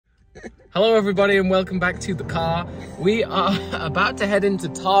Hello everybody and welcome back to the car. We are about to head into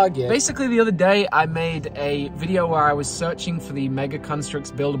Target. Basically the other day I made a video where I was searching for the Mega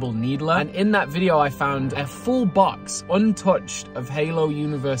Construx buildable needler, and in that video I found a full box, untouched, of Halo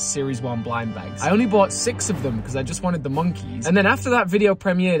Universe Series 1 blind bags. I only bought 6 of them because I just wanted the monkeys. And then after that video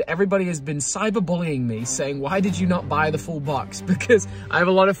premiered, everybody has been cyberbullying me saying, why did you not buy the full box? Because I have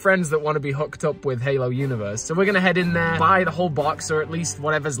a lot of friends that want to be hooked up with Halo Universe. So we're gonna head in there, buy the whole box or at least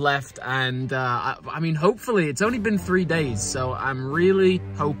whatever's left, and I mean, hopefully, it's only been 3 days, so I'm really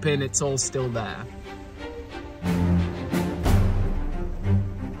hoping it's all still there.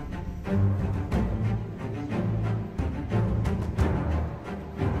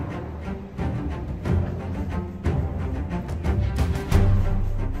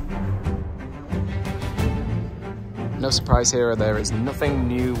 No surprise here, there is nothing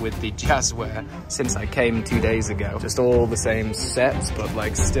new with the Jazzware since I came 2 days ago. Just all the same sets, but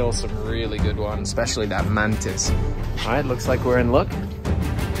like still some really good ones, especially that Mantis. All right, looks like we're in luck.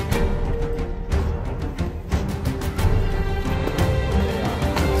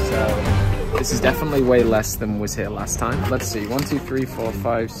 So this is definitely way less than was here last time. Let's see, 1, 2, 3, 4,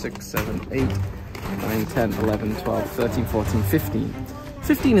 5, 6, 7, 8, 9, 10, 11, 12, 13, 14, 15.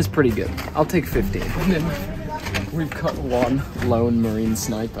 15 is pretty good. I'll take 15. And then we've got one lone Marine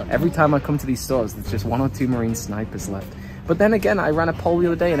sniper. Every time I come to these stores, there's just 1 or 2 Marine snipers left. But then again, I ran a poll the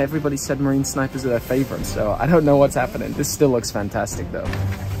other day and everybody said Marine snipers are their favorite, so I don't know what's happening. This still looks fantastic though.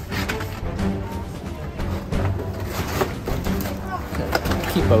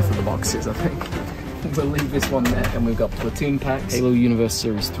 Okay, keep both of the boxes, I think. We'll leave this one there, and we've got platoon packs, Halo Universe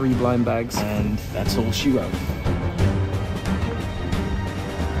Series 3 blind bags, and that's all she wrote.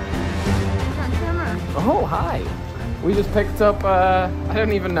 Oh, hi. We just picked up, I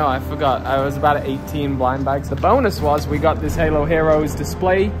don't even know, I forgot. I was about 18 blind bags. The bonus was we got this Halo Heroes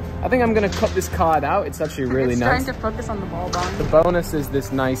display. I think I'm gonna cut this card out. It's actually really nice. It's trying to focus on the ball bond. The bonus is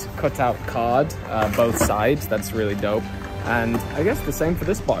this nice cutout card, both sides. That's really dope. And I guess the same for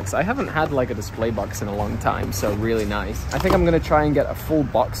this box. I haven't had like a display box in a long time, so really nice. I think I'm gonna try and get a full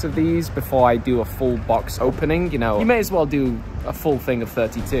box of these before I do a full box opening. You know, you may as well do a full thing of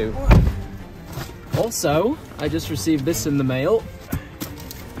 32. Also, I just received this in the mail.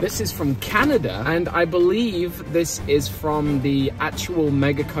 This is from Canada, and I believe this is from the actual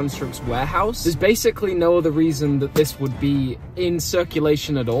Mega Construx warehouse. There's basically no other reason that this would be in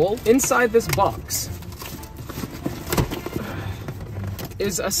circulation at all. Inside this box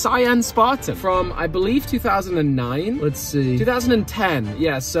is a Cyan Spartan from, I believe, 2009. Let's see, 2010.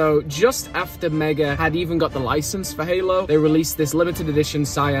 Yeah, so just after Mega had even got the license for Halo, they released this limited edition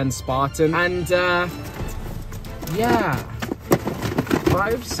Cyan Spartan. And yeah,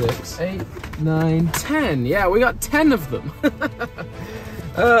 5, 6, 8, 9, 10. Yeah, we got 10 of them.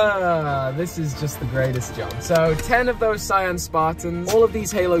 This is just the greatest job. So 10 of those Cyan Spartans, all of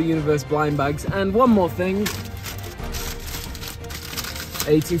these Halo Universe blind bags, and one more thing.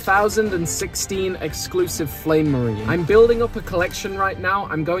 A 2016 exclusive Flame Marine. I'm building up a collection right now.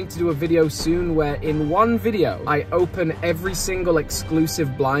 I'm going to do a video soon where in one video, I open every single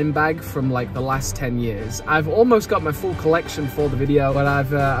exclusive blind bag from like the last 10 years. I've almost got my full collection for the video, but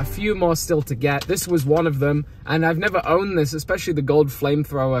I've a few more still to get. This was one of them, and I've never owned this, especially the gold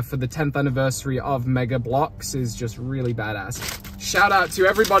flamethrower for the 10th anniversary of Mega Bloks is just really badass. Shout out to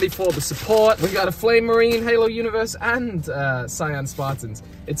everybody for the support. We got a Flame Marine, Halo Universe, and Cyan Spartans.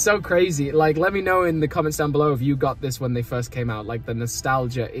 It's so crazy. Like, let me know in the comments down below if you got this when they first came out. Like, the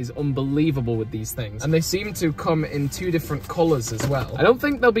nostalgia is unbelievable with these things. And they seem to come in 2 different colors as well. I don't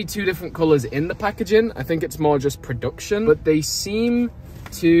think there'll be 2 different colors in the packaging. I think it's more just production, but they seem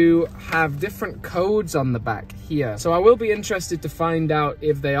to have different codes on the back here. So I will be interested to find out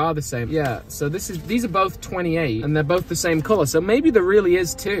if they are the same. Yeah, so these are both 28 and they're both the same color. So maybe there really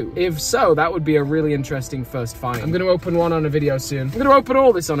is 2. If so, that would be a really interesting first find. I'm gonna open one on a video soon. I'm gonna open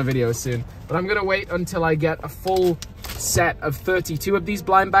all this on a video soon, but I'm gonna wait until I get a full set of 32 of these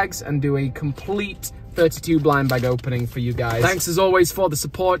blind bags and do a complete 32 blind bag opening for you guys. Thanks as always for the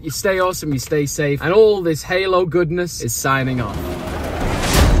support. You stay awesome, you stay safe, and all this Halo goodness is signing off.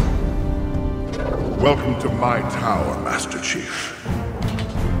 Welcome to my tower, Master Chief.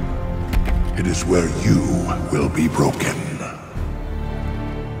 It is where you will be broken.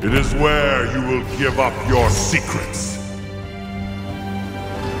 It is where you will give up your secrets.